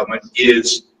delegated to the government,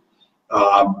 is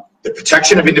the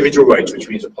protection of individual rights, which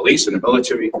means the police and the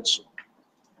military and so on.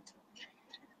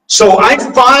 So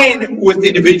I'm fine with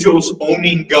individuals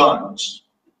owning guns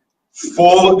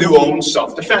for their own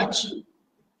self-defense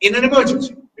in an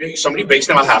emergency. Somebody breaks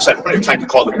into my house, I don't have time to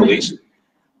call the police.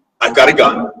 I've got a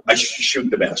gun, I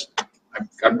shoot the best.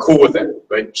 I'm cool with it,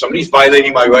 right? Somebody's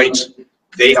violating my rights,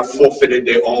 they have forfeited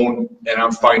their own, and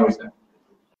I'm fine with that.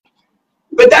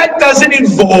 But that doesn't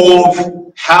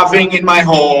involve having in my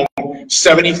home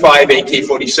 75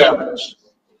 AK-47s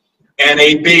and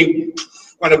a big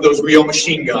one of those real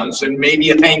machine guns and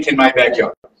maybe a tank in my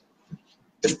backyard.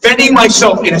 Defending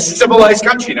myself in a civilized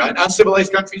country, not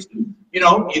uncivilized countries,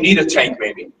 you need a tank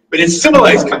maybe. But in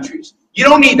civilized countries, you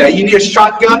don't need that. You need a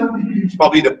shotgun. It's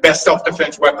probably the best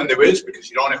self-defense weapon there is, because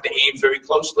you don't have to aim very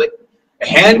closely. A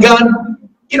handgun,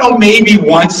 maybe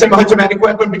one semi-automatic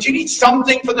weapon, but you need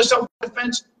something for the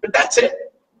self-defense, but that's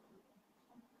it.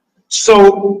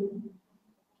 So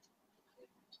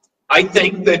I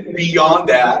think that beyond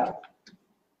that,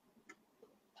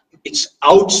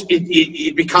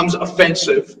 it becomes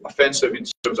offensive in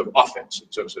terms of offense, in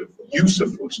terms of use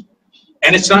of force.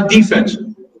 And it's not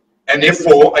defensive. And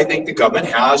therefore, I think the government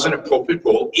has an appropriate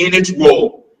role in its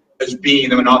role as being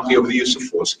the monopoly over the use of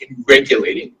force in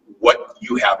regulating what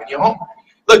you have in your home.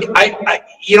 Look,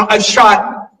 I've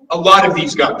shot a lot of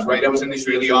these guns, right? I was in the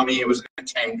Israeli army, I was in a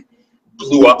tank.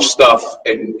 blew up stuff,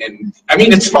 and I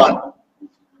mean, it's fun,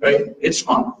 right? It's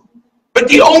fun. But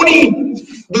the only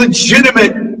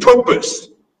legitimate purpose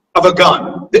of a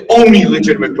gun, the only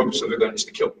legitimate purpose of a gun is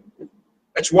to kill people.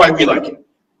 That's why we like it.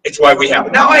 It's why we have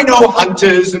it. Now, I know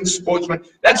hunters and sportsmen,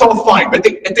 that's all fine. But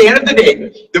at the end of the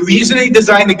day, the reason they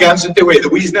design the guns the way, the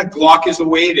reason that Glock is the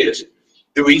way it is,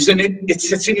 the reason it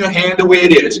sits in your hand the way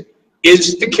it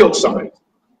is to kill somebody.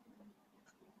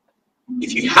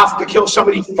 If you have to kill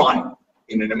somebody, fine.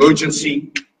 In an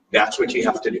emergency, that's what you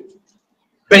have to do.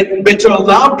 But to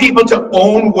allow people to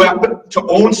own weapons, to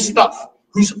own stuff,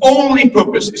 whose only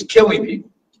purpose is killing people,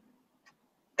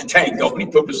 a tank, the only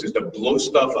purpose is to blow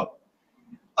stuff up,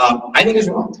 I think is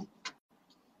wrong.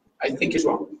 I think it's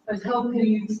wrong. But how can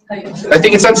you, like, I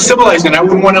think it's uncivilized, and I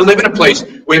wouldn't want to live in a place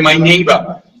where my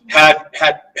neighbor had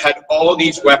all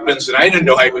these weapons, and I didn't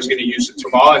know how he was going to use it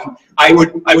tomorrow. And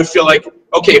I would feel like,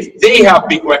 okay, if they have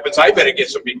big weapons, I better get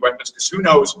some big weapons, because who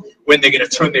knows when they're going to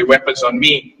turn their weapons on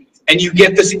me. And you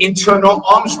get this internal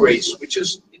arms race, which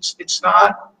is it's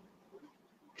not.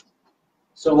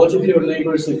 So what if your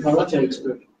neighbor is a karate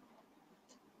expert?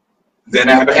 Then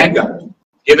I have a handgun.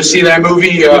 You ever see that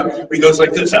movie where he goes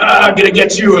like this, I'm gonna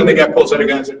get you, and the guy pulls out a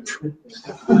gun and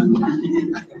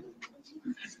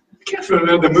I can't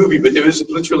remember the movie, but there is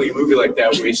literally a movie like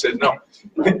that where he said, no,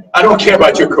 I don't care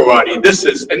about your karate. This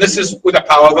is with the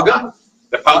power of a gun.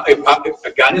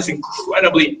 A gun is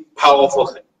incredibly powerful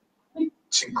thing.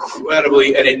 It's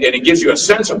incredibly, and it gives you a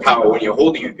sense of power when you're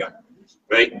holding a gun,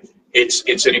 right?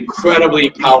 It's an incredibly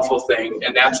powerful thing,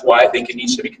 and that's why I think it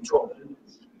needs to be controlled.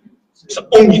 It's the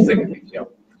only thing I think, yeah.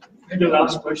 And the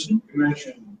last question, you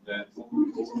mentioned that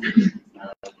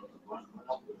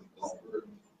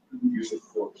use of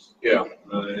force. Yeah.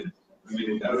 I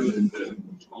mean, it's evident that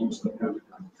almost every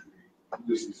country,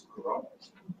 this is corrupt.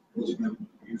 Muslims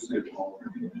use their power.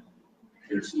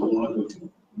 There's a lot of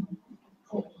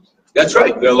problems. That's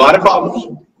right. There are a lot of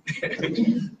problems.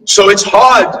 So it's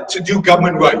hard to do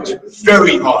government right.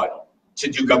 Very hard to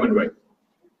do government right.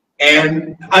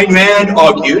 And Ayn Rand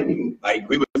argued, and I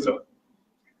agree with her,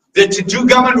 that to do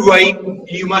government right,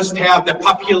 you must have, the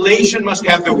population must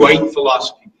have the right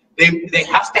philosophy. They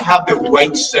have to have the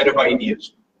right set of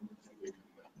ideas.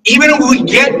 Even if we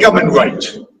get government right,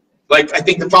 like I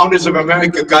think the founders of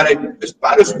America got it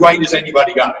about as right as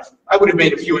anybody got it. I would have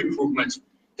made a few improvements,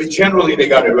 but generally they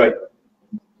got it right.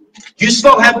 You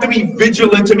still have to be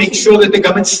vigilant to make sure that the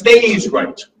government stays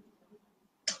right,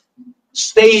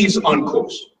 stays on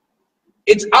course.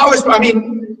 It's ours. I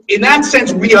mean, in that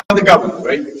sense, we are the government,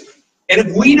 right? And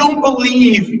if we don't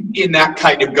believe in that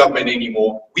kind of government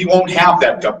anymore, we won't have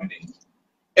that government anymore.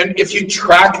 And if you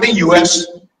track the U.S.,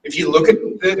 if you look at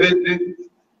the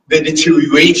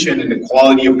deterioration in the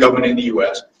quality of government in the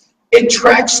U.S., it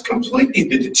tracks completely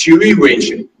the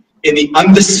deterioration in the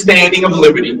understanding of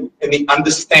liberty and the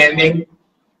understanding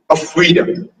of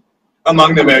freedom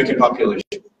among the American population.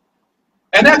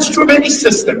 And that's true of any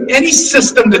system. Any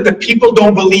system that the people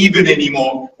don't believe in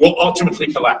anymore will ultimately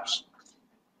collapse.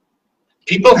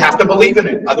 People have to believe in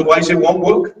it, otherwise it won't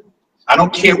work. I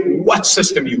don't care what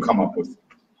system you come up with.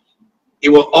 It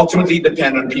will ultimately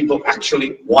depend on people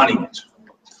actually wanting it.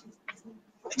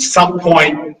 At some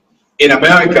point in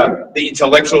America, the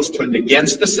intellectuals turned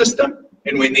against the system,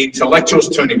 and when the intellectuals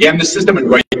turn against the system and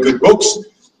write good books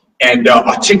and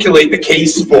articulate the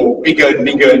case for bigger and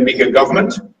bigger and bigger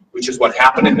government, which is what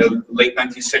happened in the late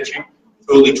 19th century,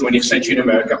 early 20th century in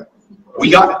America,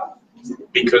 we got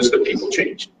it because the people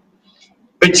changed.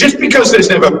 But just because there's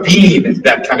never been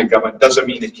that kind of government doesn't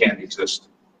mean it can't exist.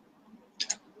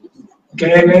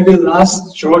 Okay, maybe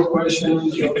last short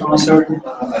question, short answer.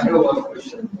 I have one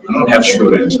question. I don't have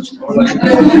short answers.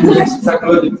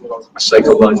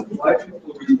 Psychological. Why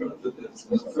people refer to this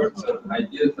certain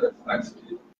ideas that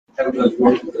actually have not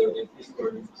worked in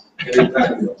history every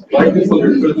time? Why people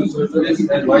refer to socialism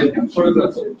and why people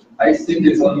that I think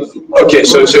it's almost. Okay,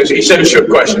 so you said a short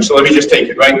question, so let me just take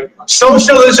it, right?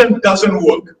 Socialism doesn't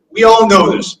work. We all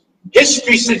know this.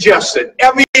 History suggests it.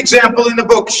 Every example in the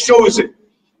book shows it.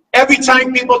 Every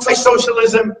time people say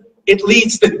socialism, it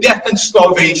leads to death and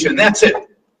starvation. That's it.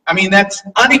 I mean, that's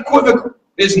unequivocal.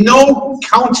 There's no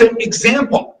counter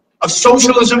example of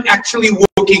socialism actually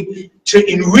working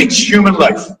to enrich human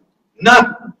life.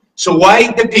 None. So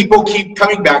why do people keep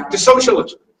coming back to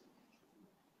socialism?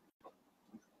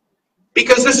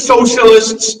 Because the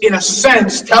socialists, in a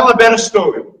sense, tell a better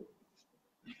story.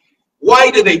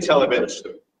 Why do they tell a better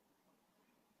story?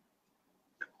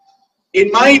 In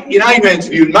Ayn Rand's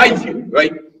view, in my view,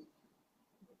 right,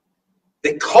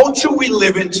 the culture we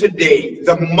live in today,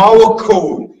 the moral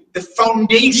code, the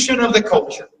foundation of the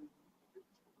culture,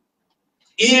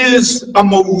 is a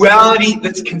morality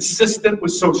that's consistent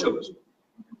with socialism.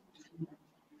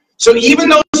 So even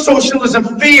though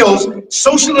socialism feels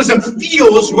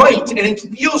right, and it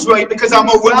feels right because our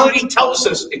morality tells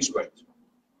us it's right.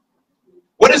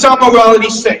 What does our morality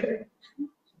say?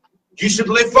 You should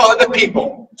live for other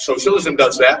people. Socialism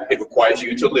does that. It requires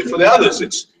you to live for the others.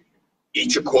 It's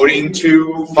each according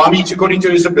to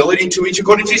his ability, to each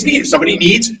according to his needs. If somebody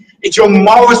needs, it's your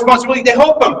moral responsibility to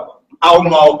help them. Our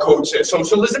moral code says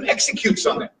socialism executes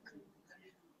on that.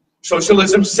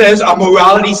 Socialism says, our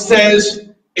morality says,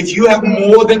 if you have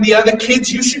more than the other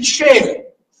kids, you should share.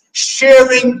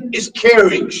 Sharing is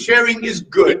caring. Sharing is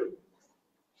good.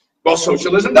 Well,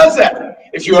 socialism does that.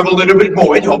 If you have a little bit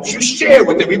more, it helps you share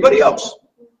with everybody else.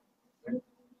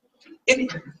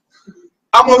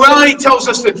 Our morality tells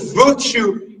us that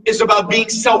virtue is about being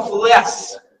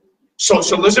selfless.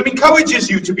 Socialism encourages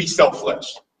you to be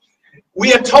selfless.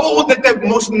 We are told that the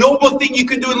most noble thing you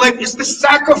can do in life is to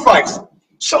sacrifice.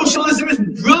 Socialism is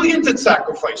brilliant at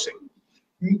sacrificing.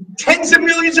 Tens of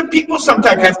millions of people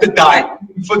sometimes have to die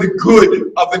for the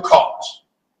good of the cause.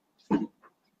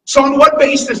 So on what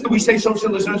basis do we say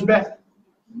socialism is bad?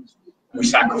 We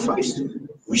sacrifice,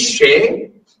 we share,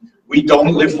 we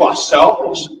don't live for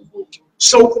ourselves.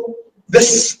 So the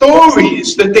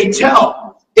stories that they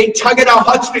tell, they tug at our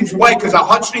heartstrings. Why? Because our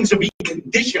heartstrings are being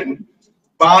conditioned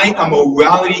by a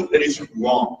morality that is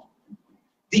wrong.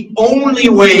 The only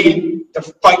way to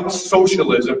fight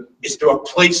socialism is to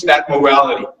replace that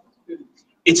morality.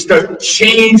 It's to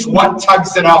change what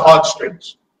tugs at our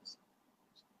heartstrings.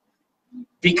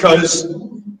 Because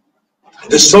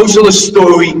the socialist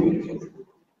story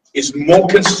is more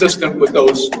consistent with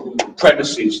those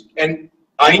premises. And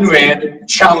Ayn Rand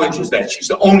challenges that. She's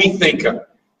the only thinker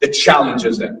that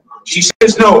challenges that. She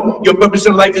says, no, your purpose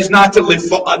in life is not to live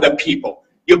for other people.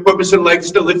 Your purpose in life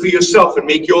is to live for yourself and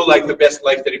make your life the best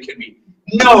life that it can be.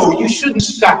 No, you shouldn't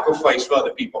sacrifice for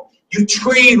other people. You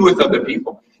trade with other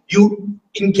people. You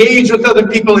engage with other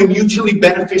people in mutually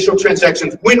beneficial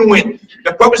transactions. Win-win.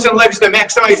 The purpose in life is to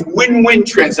maximize win-win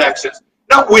transactions.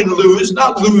 Not win-lose,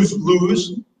 not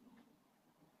lose-lose.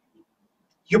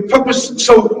 Your purpose,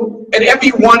 so at every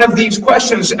one of these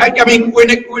questions, I mean, when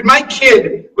my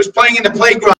kid was playing in the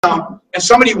playground and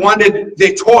somebody wanted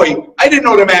their toy, I didn't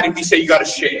automatically say you got to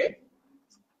share.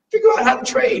 Figure out how to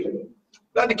trade.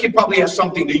 The other kid probably has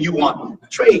something that you want.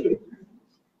 Trade.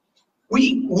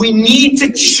 We need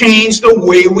to change the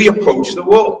way we approach the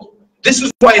world. This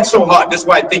is why it's so hard. This is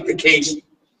why I think the case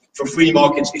for free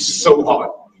markets is so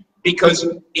hard. Because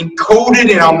encoded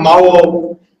in our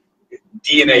moral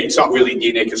DNA, it's not really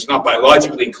DNA because it's not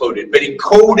biologically encoded, but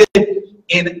encoded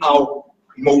in our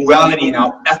morality and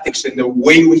our ethics and the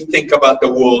way we think about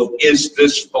the world is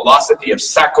this philosophy of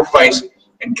sacrifice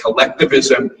and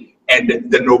collectivism and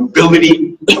the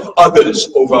nobility of others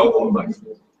over our own life.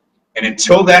 And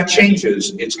until that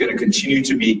changes, it's going to continue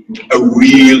to be a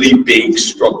really big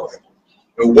struggle.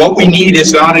 And what we need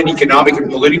is not an economic and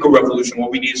political revolution.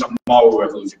 What we need is a moral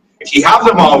revolution. If you have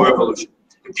the moral revolution,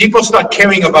 if people start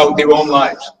caring about their own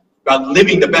lives, about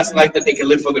living the best life that they can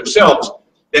live for themselves,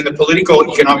 then the political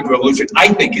economic revolution, I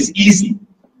think, is easy.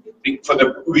 For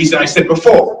the reason I said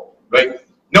before, right?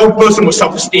 No person with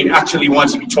self-esteem actually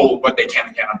wants to be told what they can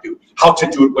and cannot do, how to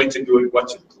do it, when to do it, what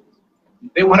to do.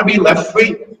 They want to be left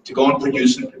free to go and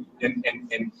produce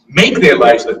and make their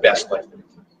lives the best life.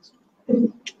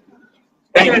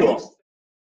 Thank you all.